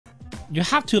You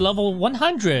have to level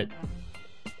 100.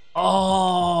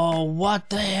 Oh, what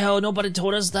the hell? Nobody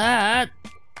told us that.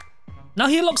 Now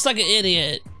he looks like an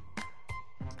idiot.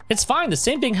 It's fine, the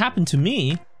same thing happened to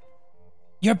me.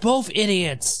 You're both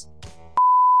idiots.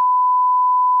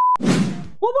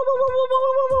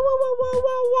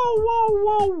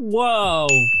 Whoa.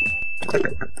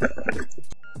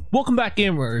 Welcome back,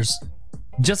 gamers.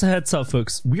 Just a heads up,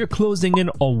 folks, we are closing in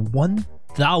on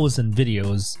 1,000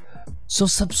 videos. So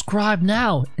subscribe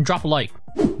now and drop a like.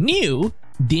 New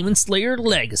Demon Slayer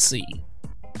Legacy.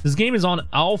 This game is on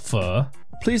alpha.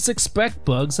 Please expect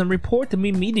bugs and report them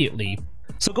immediately.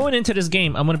 So going into this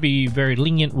game, I'm gonna be very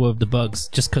lenient with the bugs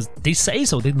just because they say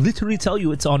so. They literally tell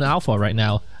you it's on alpha right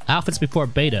now. Alpha's before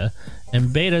beta,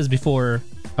 and beta is before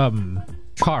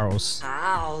Charles.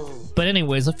 Ow. But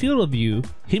anyways, a few of you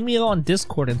hit me on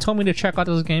Discord and told me to check out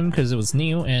this game because it was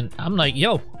new, and I'm like,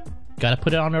 yo, gotta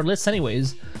put it on our list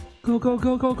anyways. Go go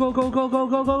go go go go go go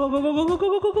go go go go go go go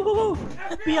go go go go go.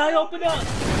 FBI, open up!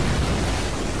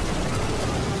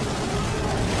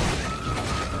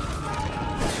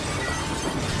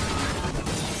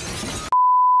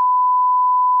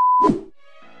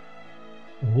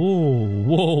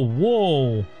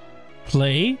 Whoa.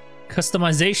 Play,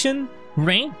 customization,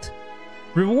 ranked,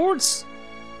 rewards,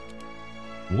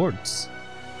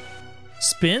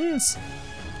 spins.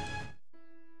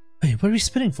 Wait, what are we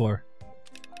spinning for?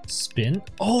 Spin?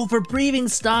 Oh, for breathing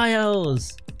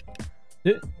styles.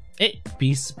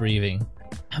 Beast breathing.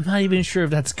 I'm not even sure if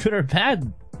that's good or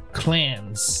bad.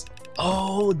 Clans.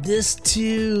 Oh, this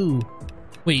too.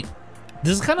 Wait,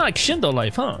 this is kind of like Shindo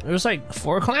Life, huh? There's like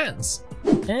 4 clans.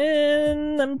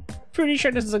 And I'm pretty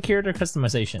sure this is a character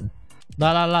customization.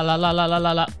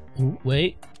 Ooh,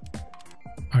 wait.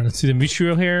 Alright, let's see the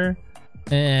Michiru here.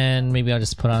 And maybe I'll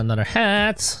just put on another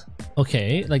hat.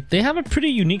 Okay, like they have a pretty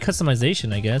unique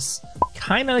customization, I guess.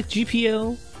 Kinda like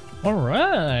GPO.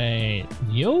 Alright.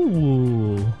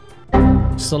 Yo.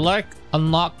 Select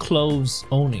unlock clothes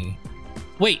only.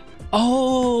 Wait.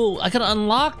 Oh, I gotta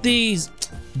unlock these.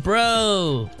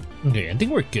 Bro. Okay, I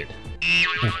think we're good.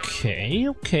 Okay.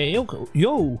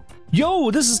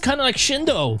 Yo, this is kind of like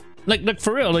Shindo. Like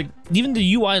for real, like even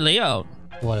the UI layout.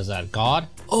 What is that, God?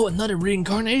 Oh, another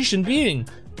reincarnation being.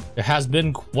 There has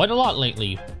been quite a lot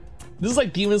lately. This is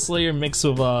like Demon Slayer mixed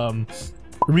with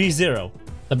ReZero.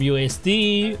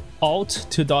 WASD, Alt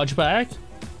to dodge back,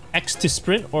 X to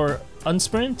sprint or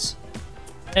unsprint,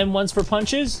 M1's for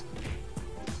punches.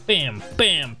 Bam,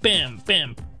 bam, bam,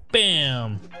 bam,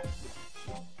 bam.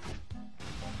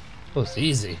 Oh, it's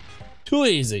easy. Too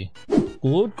easy.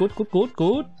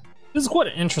 Good. This is quite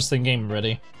an interesting game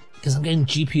already. Because I'm getting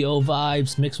GPO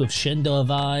vibes mixed with Shindo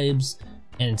vibes.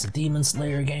 And it's a Demon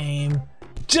Slayer game.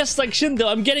 Just like Shindo,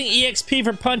 I'm getting EXP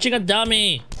for punching a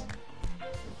dummy.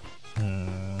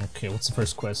 Okay, what's the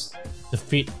first quest?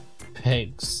 Defeat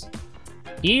pigs.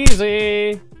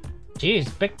 Easy.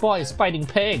 Jeez, big boy is fighting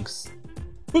pigs.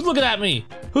 Who's looking at me?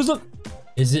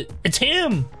 It's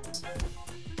him.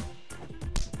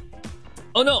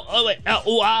 Oh no, oh wait,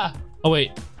 oh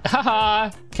wait,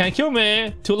 haha, can't kill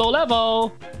me, too low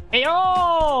level.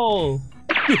 Ayo!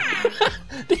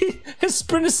 His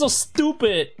sprint is so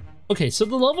stupid. Okay, so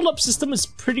the level up system is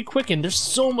pretty quick and there's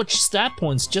so much stat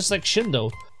points, just like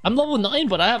Shindo. I'm level 9,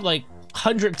 but I have like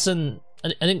hundreds and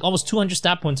I think almost 200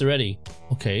 stat points already.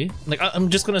 Okay, like I'm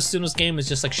just gonna assume this game is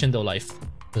just like Shindo Life.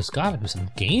 There's gotta be some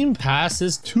game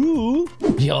passes too.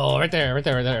 Yo, right there.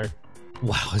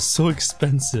 Wow, it's so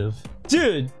expensive.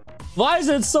 Dude, why is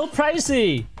it so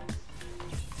pricey?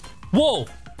 Whoa,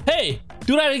 hey,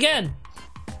 do that again.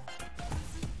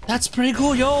 That's pretty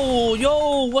cool.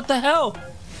 Yo, what the hell?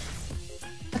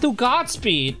 I do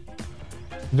Godspeed.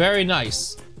 Very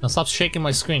nice. Now stop shaking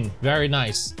my screen. Very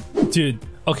nice. Dude,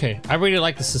 okay, I really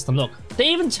like the system. Look, they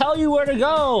even tell you where to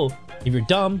go. If you're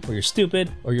dumb, or you're stupid,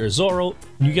 or you're Zoro,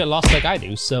 you get lost like I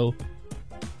do, so...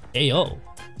 Ayo.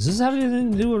 Does this have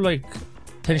anything to do with, like,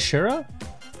 Tenshira?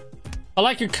 I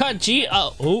like your cut, G.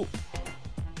 Oh.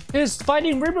 It's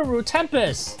fighting Rimuru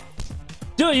Tempest.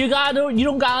 Dude, you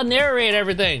don't gotta narrate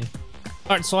everything.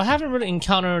 Alright, so I haven't really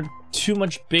encountered too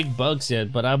much big bugs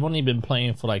yet, but I've only been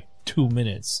playing for like 2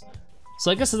 minutes. So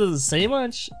I guess it doesn't say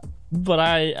much, but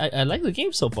I like the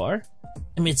game so far.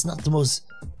 I mean, it's not the most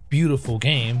beautiful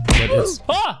game, but it's...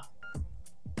 Ah!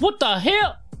 What the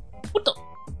hell?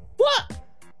 What?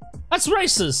 That's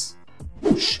racist.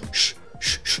 Shh.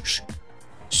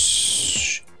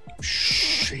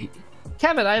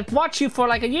 Kevin, I've watched you for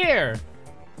like a year.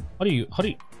 How do you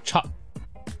chop?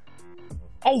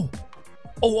 Oh.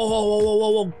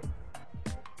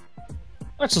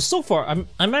 Alright, so far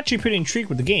I'm actually pretty intrigued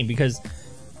with the game because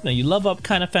know, you level up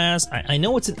kind of fast. I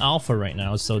know it's an alpha right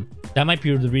now, so that might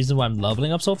be the reason why I'm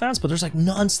leveling up so fast, but there's like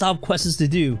non-stop quests to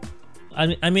do.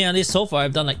 I mean, at least so far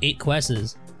I've done like 8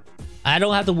 quests. I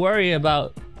don't have to worry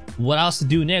about what else to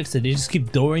do next, and they just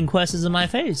keep throwing quests in my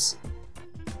face.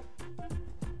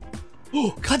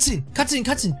 Oh, cutscene, cutscene,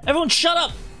 cutscene. Everyone shut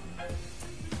up.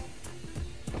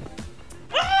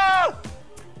 Ah!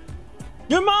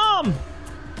 Your mom!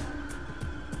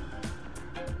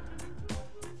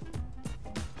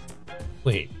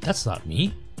 Wait, that's not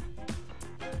me.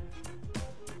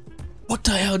 What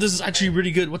the hell? This is actually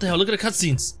really good. What the hell? Look at the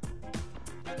cutscenes.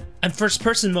 And first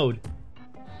person mode.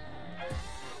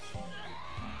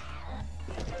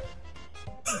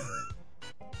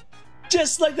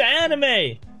 Just like the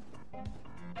anime.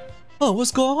 Oh,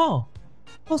 what's going on?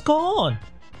 What's going on?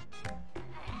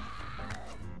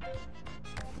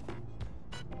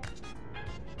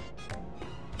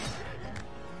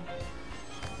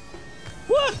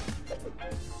 What?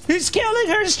 He's killing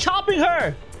her, he's chopping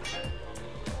her!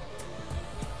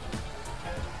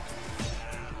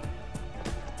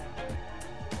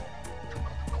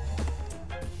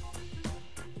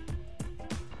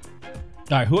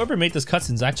 Alright, whoever made this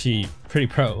cutscene is actually pretty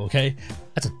pro, okay?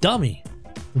 That's a dummy.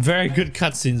 Very good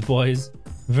cutscenes, boys.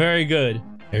 Very good.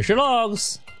 Here's your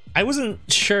logs. I wasn't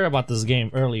sure about this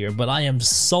game earlier, but I am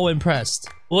so impressed.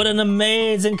 What an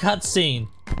amazing cutscene.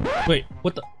 Wait,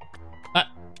 what the?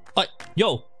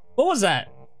 Yo, what was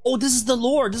that? Oh, this is the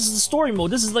lore. This is the story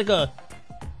mode. This is like a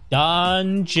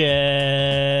dungeon.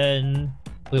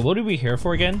 Wait, what are we here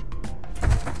for again?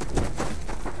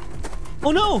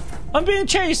 Oh no, I'm being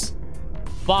chased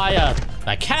by a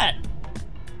cat.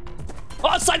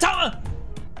 Oh, it's Saitama!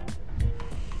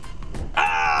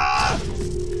 Ah!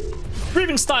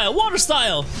 Breathing style, water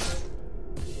style.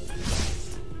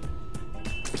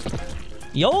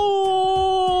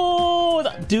 Yo,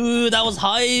 dude, that was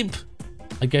hype.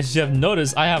 I guess you have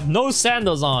noticed I have no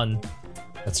sandals on.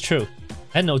 That's true.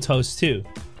 And no toes too.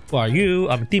 Who are you?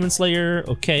 I'm a demon slayer.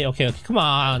 Okay, okay, okay. Come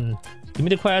on. Give me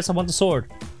the quest. I want the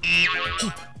sword.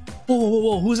 Whoa, whoa, whoa,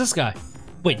 whoa. Who's this guy?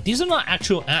 Wait, these are not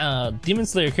actual demon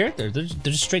slayer characters. They're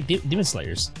just straight demon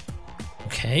slayers.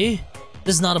 Okay.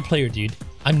 This is not a player, dude.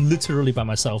 I'm literally by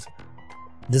myself.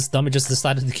 This dummy just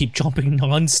decided to keep jumping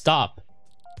non-stop.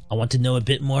 I want to know a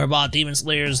bit more about demon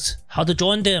slayers. How to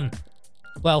join them.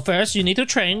 Well, first you need to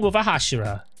train with a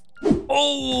Hashira.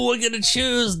 Oh, we're gonna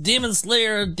choose Demon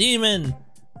Slayer Demon.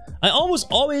 I almost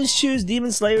always choose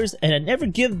Demon Slayers and I never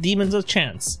give demons a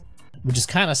chance. Which is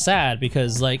kind of sad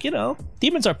because, like, you know,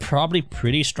 demons are probably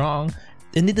pretty strong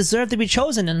and they deserve to be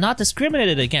chosen and not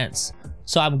discriminated against.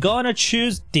 So I'm gonna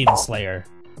choose Demon Slayer.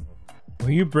 Where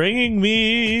are you bringing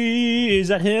me? Is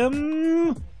that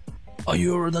him? Oh,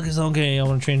 you're like, okay, I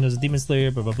want to train as a Demon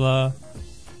Slayer, blah blah blah.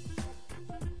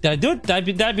 Did I do it?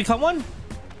 Did I become one?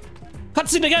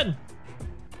 Cutscene again!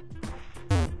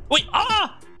 Wait,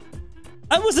 ah!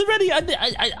 I wasn't ready! I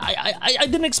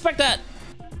didn't expect that!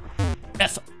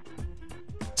 F.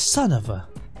 Son of a...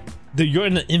 Dude, you're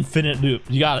in an infinite loop.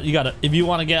 You gotta, if you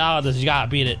want to get out of this, you gotta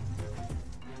beat it.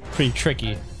 Pretty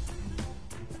tricky.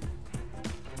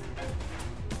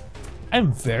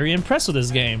 I'm very impressed with this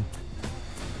game.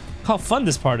 How fun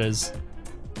this part is.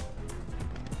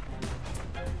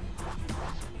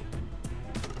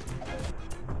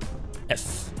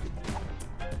 F.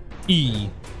 E.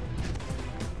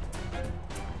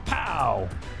 Pow.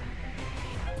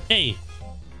 Hey.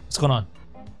 What's going on?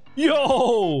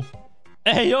 Yo!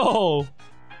 Hey, yo!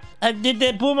 I did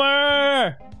it,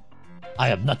 Boomer! I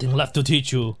have nothing left to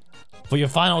teach you. For your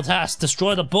final task,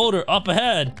 destroy the boulder up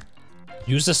ahead.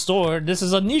 Use the sword. This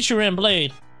is a Nichiren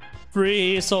blade.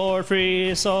 Free sword,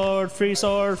 free sword, free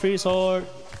sword, free sword.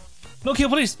 No kill,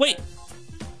 please. Wait.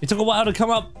 It took a while to come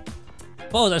up.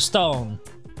 Oh, the stone.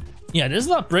 Yeah, this is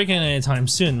not breaking anytime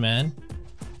soon, man.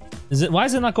 Is it? Why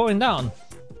is it not going down?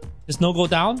 Just no go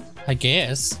down? I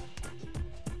guess.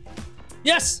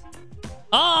 Yes!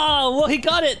 Ah, well, he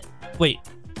got it. Wait.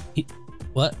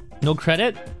 What? No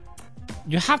credit?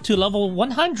 You have to level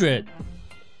 100.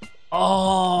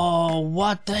 Oh,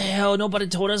 what the hell? Nobody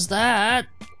told us that.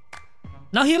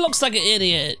 Now he looks like an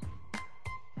idiot.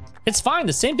 It's fine.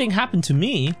 The same thing happened to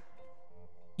me.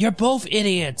 You're both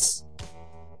idiots.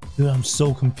 Dude, I'm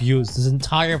so confused. This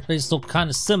entire place looks kind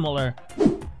of similar.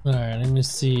 Alright, let me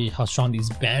see how strong these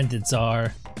bandits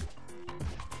are.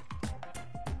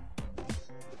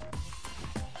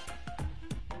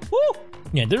 Woo!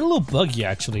 Yeah, they're a little buggy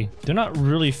actually. They're not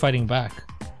really fighting back.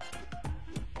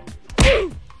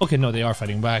 Okay, no, they are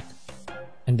fighting back.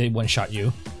 And they one-shot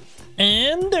you.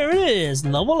 And there it is,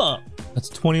 level up. That's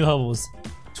 20 levels.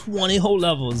 20 whole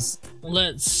levels.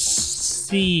 Let's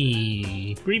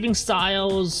see. Breathing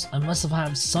styles. I must have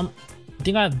had some. I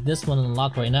think I have this one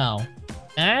unlocked right now.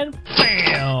 And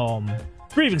BAM!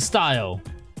 Breathing style.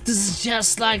 This is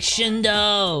just like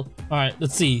Shindo. Alright,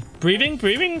 let's see. Breathing,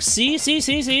 breathing. C.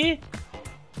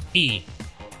 E.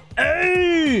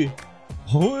 A!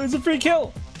 Oh, it's a free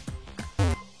kill.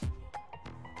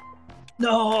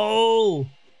 No!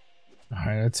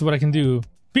 Alright, let's see what I can do.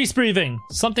 Beast breathing.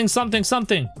 Something.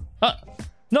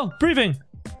 No, breathing.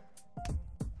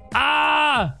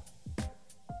 Ah!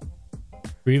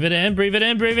 Breathe it in, breathe it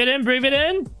in, breathe it in, breathe it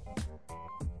in.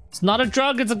 It's not a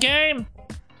drug, it's a game.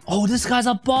 Oh, this guy's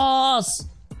a boss.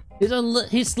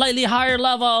 He's slightly higher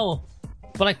level,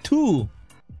 but like 2.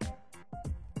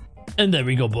 And there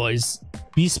we go, boys.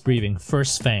 Beast breathing,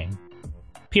 first fang.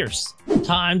 Pierce.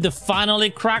 Time to finally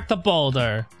crack the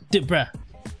boulder. Deep breath.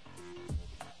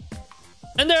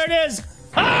 And there it is.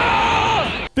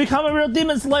 Ah! Become a real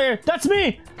demon slayer. That's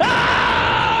me.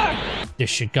 Ah! This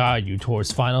should guide you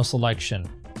towards final selection.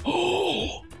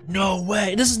 Oh, no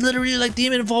way. This is literally like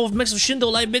Demon Evolved mix of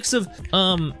Shindo, like mix of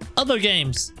other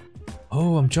games.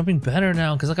 Oh, I'm jumping better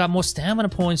now because I got more stamina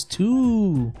points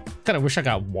too. Kinda wish I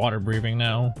got water breathing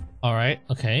now. All right,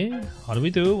 okay. How do we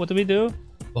do? What do we do?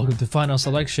 Welcome to final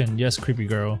selection. Yes, creepy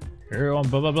girl. Here on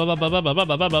blah blah blah blah blah blah blah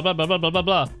blah blah blah blah blah blah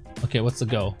blah. Okay, what's the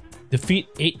go? Defeat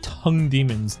 8 tongue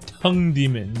demons. Tongue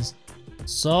demons.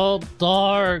 So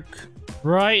dark.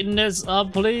 Brighten this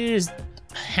up, please.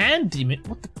 Hand demon?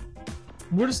 What the?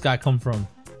 Where does this guy come from?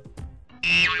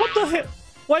 What the heck?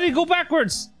 Why did he go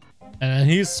backwards? And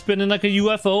he's spinning like a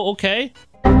UFO. Okay.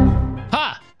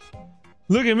 Ha!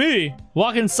 Look at me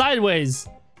walking sideways.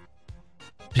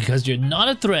 Because you're not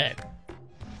a threat.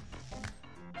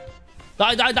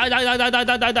 Die, die, die, die, die, die,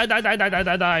 die, die, die, die, die, die, die,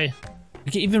 die, die.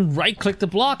 You can even right click the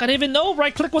block. I didn't even know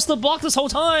right click was the block this whole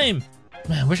time.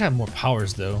 Man, I wish I had more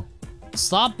powers though.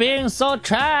 Stop being so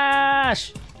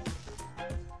trash.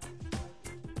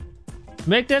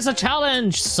 Make this a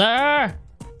challenge, sir.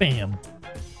 Bam.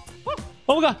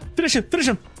 Oh my god, finish him, finish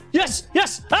him. Yes,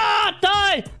 yes. Ah,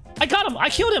 die. I got him. I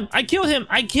killed him. I killed him.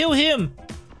 I killed him.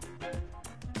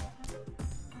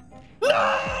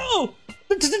 No!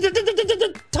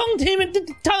 Tongue demon.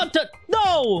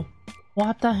 No!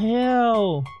 What the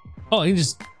hell? Oh, he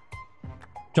just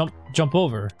jump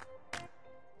over.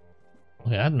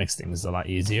 Okay, that makes things a lot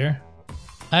easier.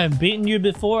 I have beaten you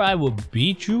before, I will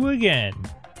beat you again.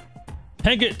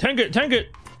 Tank it, tank it, tank it!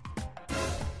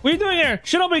 What are you doing here?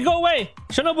 Shinobu, go away!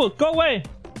 Shinobu, go away!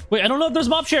 Wait, I don't know if there's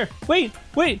mob share. Wait,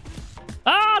 wait!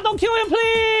 Ah, don't kill him,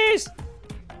 please!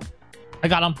 I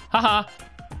got him, haha.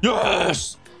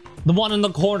 Yes! The one in the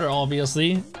corner,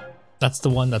 obviously. That's the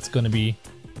one that's gonna be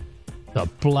the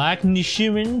Black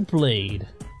Nishirin Blade.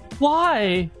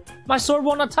 Why? My sword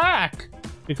won't attack.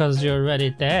 Because you're already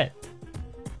dead.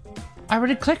 I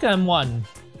already clicked on one.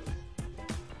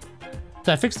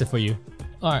 So I fixed it for you.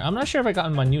 Alright, I'm not sure if I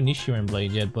gotten my new Nishirin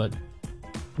Blade yet, but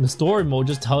the story mode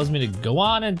just tells me to go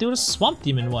on and do the Swamp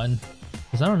Demon one.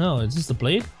 Because I don't know, is this the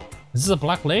blade? Is this a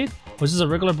black blade? Or is this a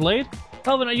regular blade?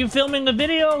 Kelvin, are you filming the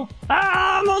video?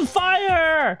 Ah, I'm on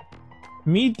fire!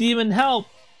 Me demon help!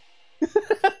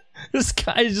 This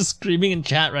guy is just screaming in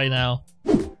chat right now.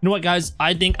 You know what, guys?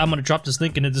 I think I'm gonna drop this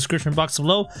link in the description box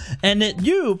below, and that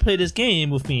you play this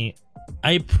game with me.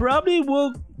 I probably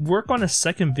will work on a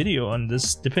second video on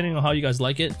this, depending on how you guys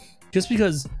like it. Just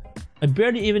because I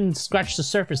barely even scratched the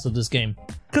surface of this game.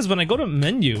 Because when I go to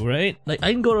menu, right? Like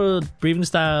I can go to breathing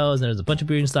styles, and there's a bunch of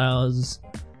breathing styles.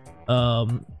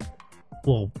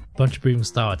 Well, bunch of breathing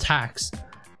style attacks,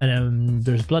 and then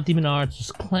there's blood demon arts,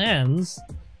 there's clans.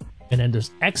 And then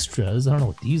there's extras, I don't know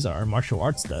what these are, martial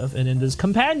arts stuff. And then there's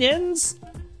companions,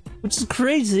 which is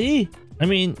crazy. I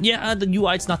mean, yeah, the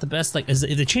UI's not the best. Like, if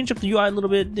they change up the UI a little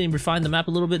bit, they refine the map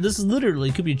a little bit. This is literally,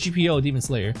 could be a GPO Demon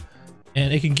Slayer.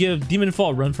 And it can give Demon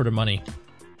Fall a run for their money.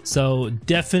 So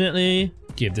definitely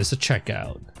give this a check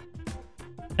out.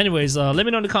 Anyways, let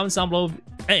me know in the comments down below.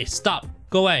 Hey, stop,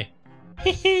 go away.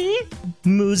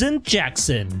 Muzen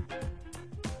Jackson.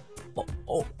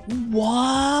 Oh,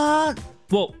 what?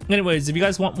 Well, anyways, if you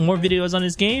guys want more videos on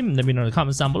this game, let me know in the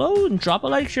comments down below and drop a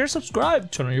like, share, subscribe,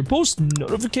 turn on your post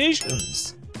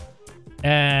notifications.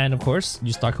 And of course,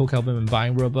 use Darko Kelvin when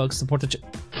buying Robux, support the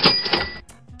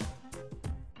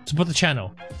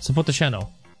channel. Support the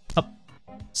channel. Up.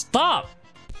 Stop!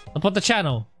 Support the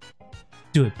channel.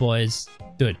 Do it, boys.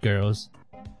 Do it, girls.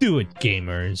 Do it,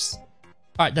 gamers.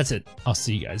 Alright, that's it. I'll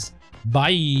see you guys.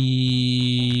 Bye.